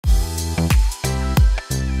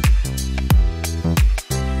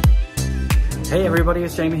Hey everybody,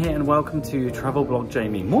 it's Jamie here and welcome to Travel Blog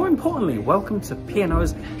Jamie. More importantly, welcome to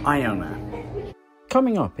P&O's Iona.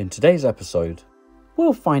 Coming up in today's episode,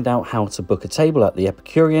 we'll find out how to book a table at the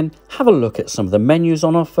Epicurean, have a look at some of the menus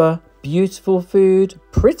on offer, beautiful food,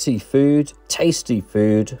 pretty food, tasty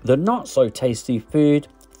food, the not so tasty food,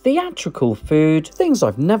 theatrical food, things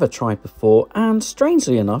I've never tried before, and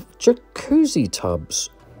strangely enough, jacuzzi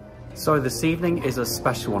tubs. So this evening is a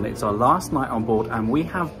special one. It's our last night on board and we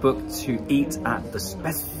have booked to eat at the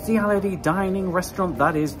speciality dining restaurant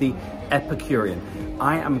that is the Epicurean.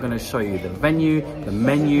 I am going to show you the venue, the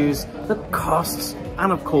menus, the costs,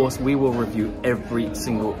 and of course we will review every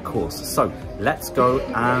single course. So let's go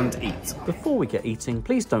and eat. Before we get eating,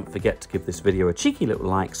 please don't forget to give this video a cheeky little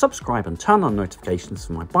like, subscribe and turn on notifications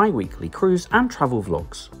for my bi-weekly cruise and travel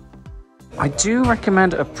vlogs. I do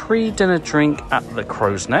recommend a pre-dinner drink at the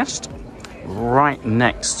Crow's Nest, right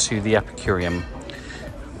next to the Epicurean.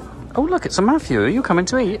 Oh look, it's a Matthew. Are you coming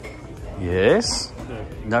to eat? Yes?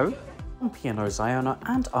 No? On P&O Iona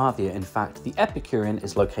and Arvia, in fact, the Epicurean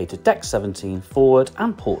is located deck 17, forward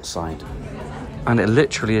and port side. And it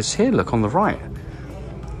literally is here, look, on the right.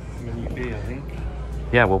 Menu B, I think.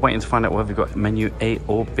 Yeah, we're waiting to find out whether we've got menu A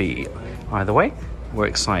or B. Either way, we're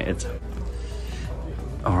excited.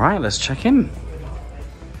 All right, let's check in.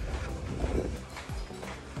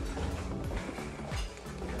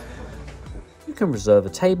 You can reserve a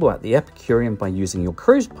table at the Epicurean by using your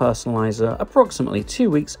cruise personalizer approximately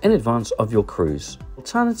 2 weeks in advance of your cruise.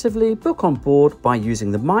 Alternatively, book on board by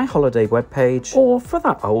using the My Holiday webpage, or for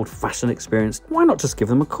that old-fashioned experience, why not just give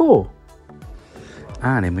them a call?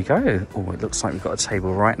 And in we go. Oh, it looks like we've got a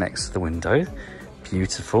table right next to the window.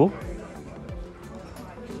 Beautiful.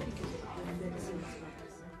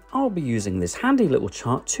 I'll be using this handy little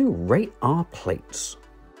chart to rate our plates.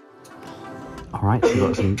 All right, so we've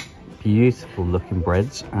got some beautiful looking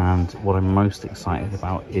breads, and what I'm most excited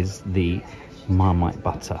about is the Marmite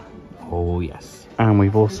butter. Oh yes. And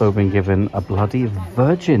we've also been given a bloody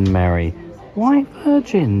Virgin Mary. Why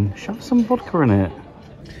Virgin? Shove some vodka in it.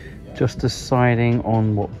 Just deciding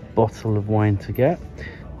on what bottle of wine to get.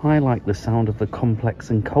 I like the sound of the complex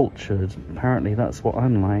and cultured. Apparently that's what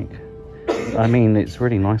I'm like. I mean, it's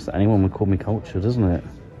really nice that anyone would call me cultured, isn't it?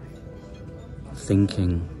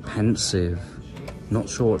 Thinking, pensive, not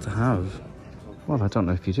sure what to have. Well, I don't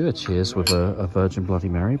know if you do a cheers with a Virgin Bloody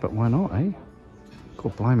Mary, but why not, eh?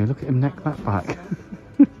 God blimey, look at him neck that back.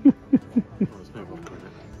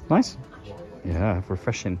 Nice? Yeah,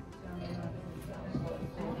 refreshing.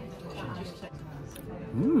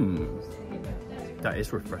 That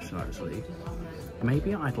is refreshing, actually.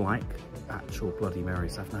 Maybe I'd like actual Bloody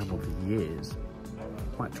Marys. I've had one for years.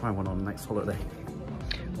 Might try one on next holiday.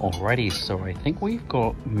 Alrighty, so I think we've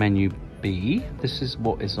got menu B. This is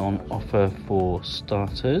what is on offer for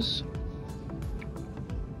starters.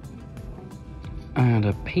 And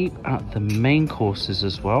a peep at the main courses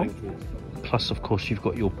as well. Plus, of course, you've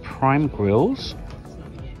got your prime grills.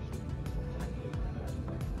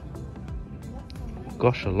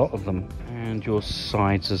 Gosh, a lot of them. And your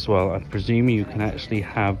sides as well. I presume you can actually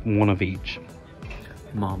have one of each.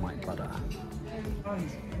 Marmite butter.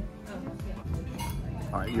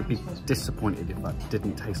 Alright, you'd be disappointed if that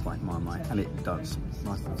didn't taste like Marmite, and it does.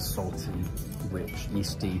 Nice and salty, rich,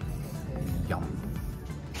 yeasty, yum.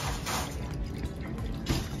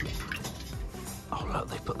 Oh look,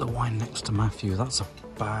 they put the wine next to Matthew. That's a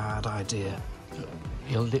bad idea.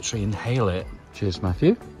 He'll literally inhale it. Cheers,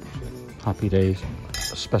 Matthew. Happy days.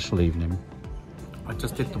 A special evening. I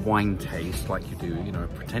just did the wine taste like you do, you know,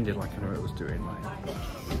 pretended like I know what I was doing. Like,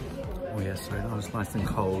 oh yeah, so that was nice and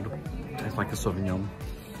cold. Tastes like a Sauvignon.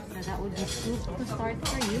 So that would be soup to start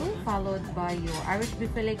for you, followed by your Irish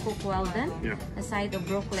beef fillet cooked well done, a side of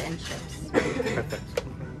broccoli and chips. Perfect.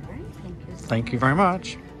 All right, thank you. Thank you very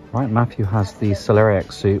much. Right, Matthew has the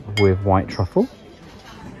celeriac soup with white truffle.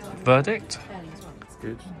 Verdict? It's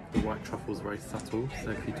good. The white truffle is very subtle,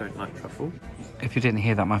 so if you don't like truffle. If you didn't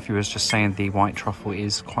hear that, Matthew was just saying the white truffle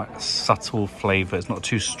is quite a subtle flavour. It's not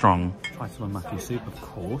too strong. Try some of Matthew's soup, of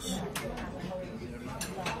course.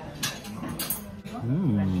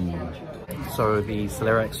 So the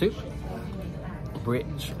celeriac soup,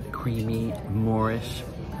 rich, creamy, Moorish,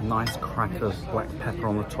 nice crack of black pepper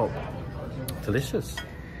on the top. Delicious.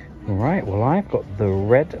 All right, well, I've got the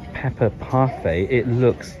red pepper parfait. It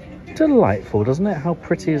looks delightful, doesn't it? How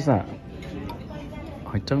pretty is that?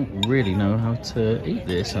 I don't really know how to eat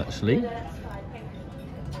this, actually.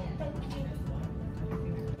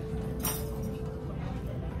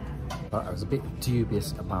 But I was a bit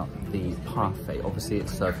dubious about the parfait. Obviously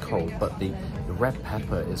it's served cold, but the red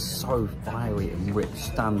pepper is so fiery and rich,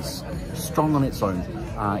 stands strong on its own.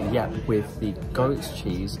 Yet with the goat's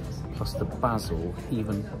cheese plus the basil,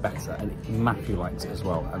 even better. And Matthew likes it as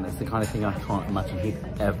well. And it's the kind of thing I can't imagine he'd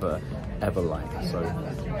ever like. So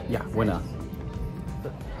yeah, winner.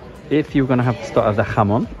 If you're gonna have the start of the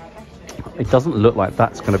hamon, it doesn't look like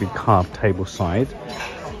that's gonna be carved table side,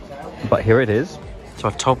 but here it is. So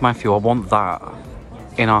I've told Matthew I want that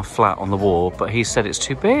in our flat on the wall, but he said it's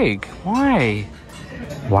too big. Why?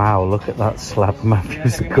 Wow, look at that slab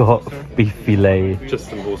Matthew's got. Beef filet. Just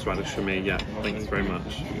some horseradish for me, yeah. Thanks very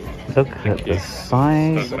much. Look at the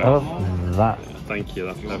size of that. Thank you,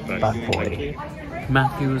 that's perfect. Bad boy.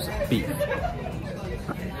 Matthew's beef.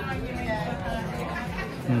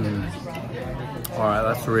 Alright,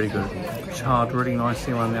 that's really good. Charred really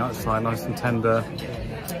nicely around the outside, nice and tender.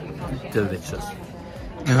 Delicious.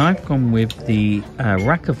 And I've gone with the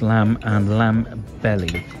rack of lamb and lamb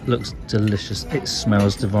belly. Looks delicious. It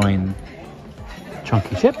smells divine.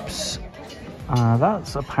 Chunky chips.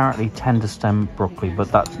 That's apparently tender stem broccoli,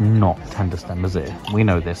 but that's not tender stem, is it? We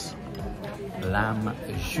know this. Lamb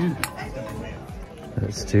jus.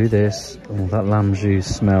 Let's do this. Oh, that lamb jus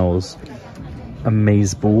smells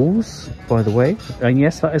amazeballs, by the way. And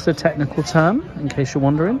yes, that is a technical term, in case you're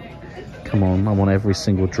wondering. Come on, I want every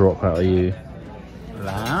single drop out of you.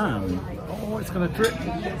 Lamb. Oh, it's gonna drip.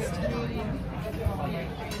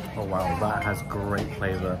 Oh wow, that has great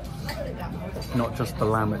flavour. Not just the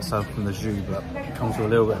lamb itself from the jus, but it comes with a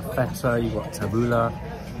little bit of feta. You've got tabbouleh,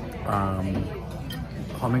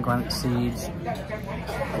 pomegranate seeds.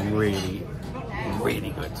 Really, really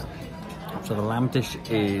good. So the lamb dish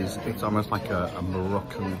is, it's almost like a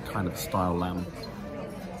Moroccan kind of style lamb.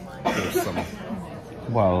 Awesome.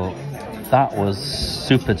 Well, that was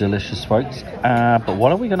super delicious, folks. But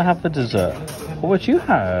what are we going to have for dessert? What would you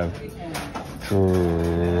have?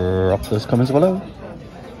 Drop those comments below.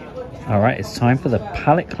 Alright, it's time for the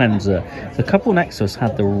palate cleanser. The couple next to us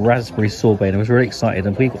had the raspberry sorbet and I was really excited.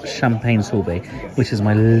 And we got champagne sorbet, which is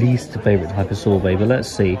my least favourite type of sorbet. But let's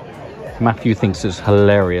see. Matthew thinks it's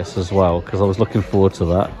hilarious as well, because I was looking forward to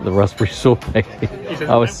that, the raspberry sorbet.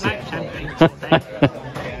 I was...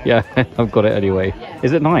 Yeah, I've got it anyway.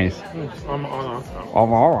 Is it nice? Well,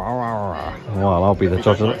 I'll be the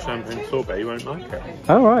judge of it. Champagne sorbet, you won't like it.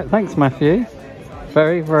 All right, thanks, Matthew.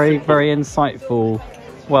 Very, very, very insightful.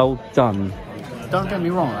 Well done. Don't get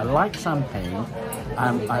me wrong, I like champagne,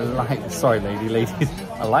 and I like, sorry ladies,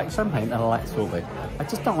 I like champagne and I like sorbet. I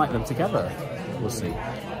just don't like them together. We'll see.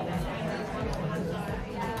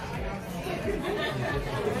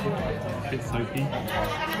 It's soapy.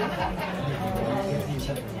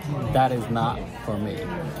 That is not for me.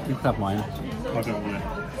 You can have mine. I don't want it.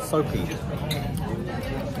 Soapy.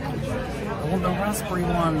 I want the raspberry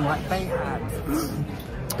one like they had.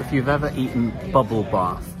 If you've ever eaten bubble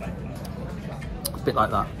bath, a bit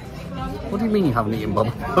like that. What do you mean you haven't eaten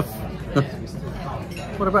bubble bath?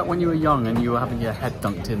 What about when you were young and you were having your head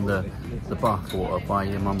dunked in the bath water by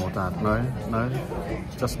your mum or dad? No? No?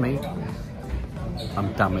 Just me?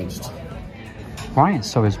 I'm damaged. Right,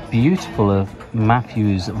 so as beautiful as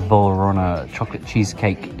Matthew's Valrhona chocolate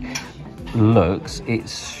cheesecake looks,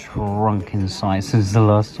 it's shrunk in size since the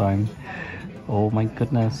last time. Oh my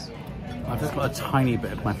goodness. I've just got a tiny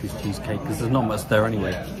bit of Matthew's cheesecake because there's not much there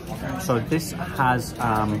anyway. So this has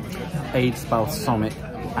aged balsamic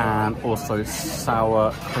and also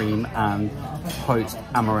sour cream and poached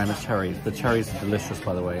Amarena cherries. The cherries are delicious,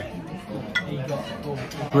 by the way.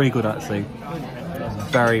 Really good actually.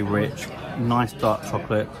 Very rich, nice dark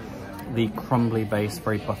chocolate. The crumbly base,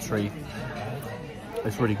 very buttery.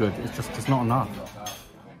 It's really good. It's just, it's not enough.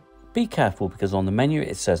 Be careful because on the menu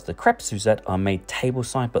it says the crêpes Suzette are made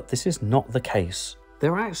tableside, but this is not the case.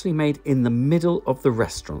 They're actually made in the middle of the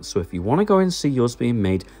restaurant, so if you want to go and see yours being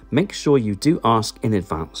made, make sure you do ask in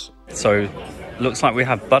advance. So, looks like we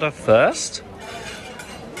have butter first,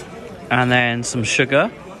 and then some sugar.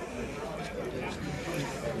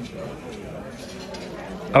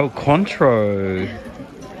 Oh, Cointreau.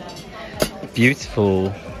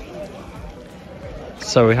 Beautiful.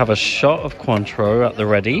 So we have a shot of Cointreau at the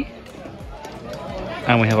ready.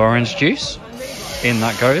 And we have orange juice. In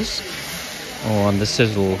that goes. Oh, and the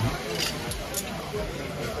sizzle.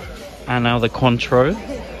 And now the Cointreau.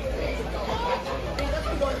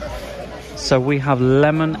 So we have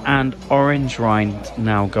lemon and orange rind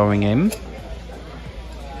now going in.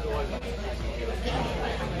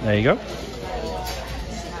 There you go.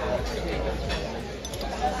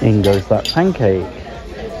 In goes that pancake.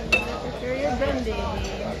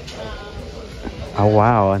 Oh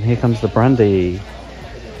wow, and here comes the brandy.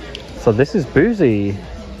 So this is boozy.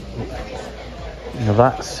 Now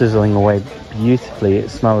that's sizzling away beautifully. It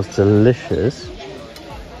smells delicious.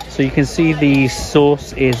 So you can see the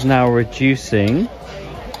sauce is now reducing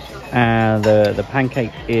and the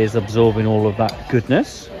pancake is absorbing all of that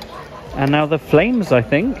goodness. And now the flames, I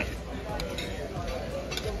think.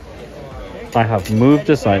 I have moved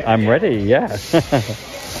aside. I'm ready, yeah.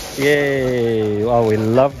 Yay. Oh, we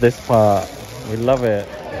love this part. We love it.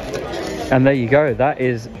 And there you go. That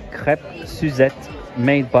is crêpe Suzette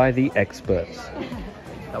made by the experts.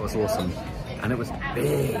 That was awesome. And it was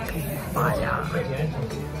big fire.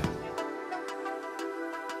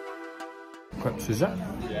 Crêpe Suzette.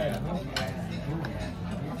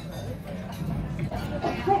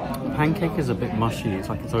 The pancake is a bit mushy. It's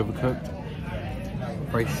like it's overcooked.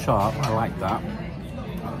 Very sharp. I like that.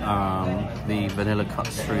 The vanilla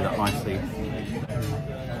cuts through that nicely.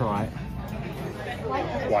 It's alright.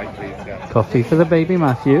 White, please, yeah. Coffee for the baby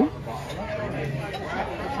Matthew.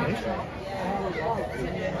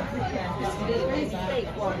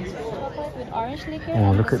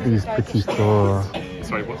 Oh, look at these petits fours.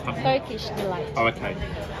 Sorry, what's that? Turkish delight. Oh, okay.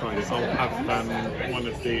 Fine, so I'll have one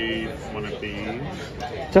of these.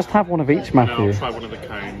 Just have one of each, No, Matthew. I'll try one of the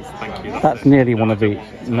cones, thank you. That's nearly one of each.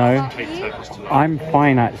 No? Hate Turkish delight. I'm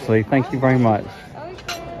fine actually, thank you very much.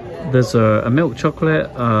 There's a milk chocolate,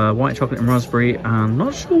 white chocolate and raspberry, and I'm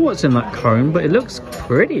not sure what's in that cone, but it looks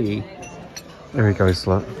pretty. There we go,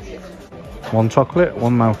 slut. One chocolate,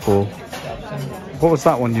 one mouthful. What was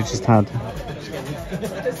that one you just had?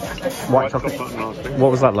 White chocolate. And raspberry.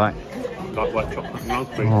 What was that like? Like white chocolate and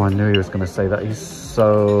raspberry. Oh, I knew he was going to say that. He's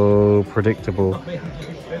so predictable.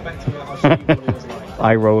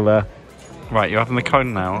 Eye roller. Right, you're having the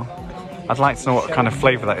cone now. I'd like to know what kind of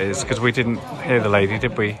flavour that is, because we didn't hear the lady,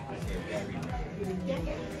 did we?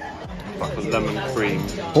 Like a lemon cream.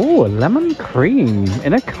 Oh, a lemon cream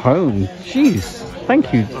in a cone. Jeez.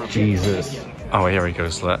 Thank you, Jesus. Oh, here he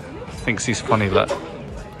goes, look. Thinks he's funny, look.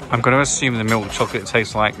 I'm going to assume the milk chocolate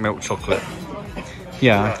tastes like milk chocolate.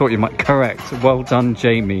 Yeah, I thought you might. Correct. Well done,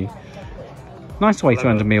 Jamie. Nice way to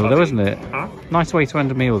end a meal, though, isn't it? Huh? Nice way to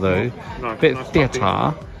end a meal, though. No, Bit nice of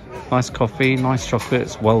theatre. Nice coffee, nice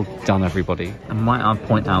chocolates. Well done, everybody. And might I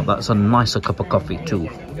point out that's a nicer cup of coffee, too.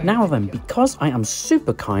 Now then, because I am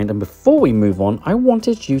super kind, and before we move on, I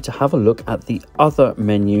wanted you to have a look at the other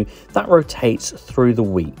menu that rotates through the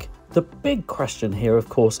week. The big question here, of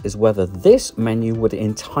course, is whether this menu would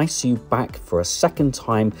entice you back for a second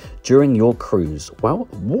time during your cruise. Well,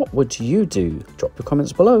 what would you do? Drop your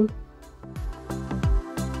comments below.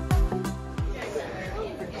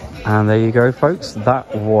 And there you go, folks.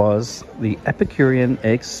 That was the Epicurean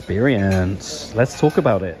experience. Let's talk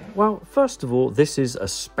about it. Well, first of all, this is a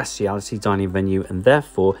speciality dining venue, and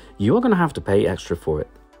therefore you are going to have to pay extra for it.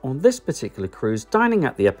 On this particular cruise, dining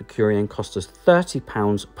at the Epicurean cost us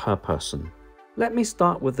 £30 per person. Let me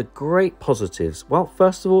start with the great positives. Well,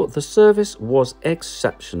 first of all, the service was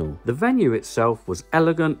exceptional. The venue itself was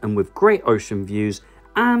elegant and with great ocean views,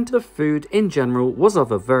 and the food in general was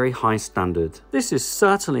of a very high standard. This is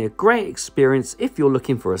certainly a great experience if you're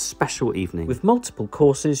looking for a special evening. With multiple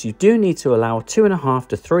courses, you do need to allow 2.5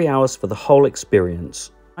 to 3 hours for the whole experience.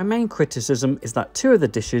 My main criticism is that 2 of the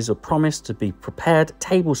dishes are promised to be prepared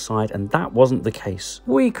tableside, and that wasn't the case.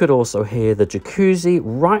 We could also hear the jacuzzi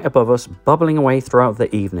right above us bubbling away throughout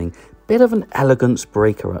the evening. Bit of an elegance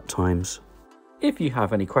breaker at times. If you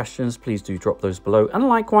have any questions, please do drop those below, and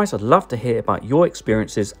likewise I'd love to hear about your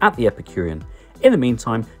experiences at the Epicurean. In the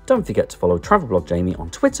meantime, don't forget to follow Travel Blog Jamie on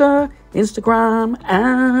Twitter, Instagram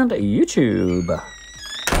and YouTube.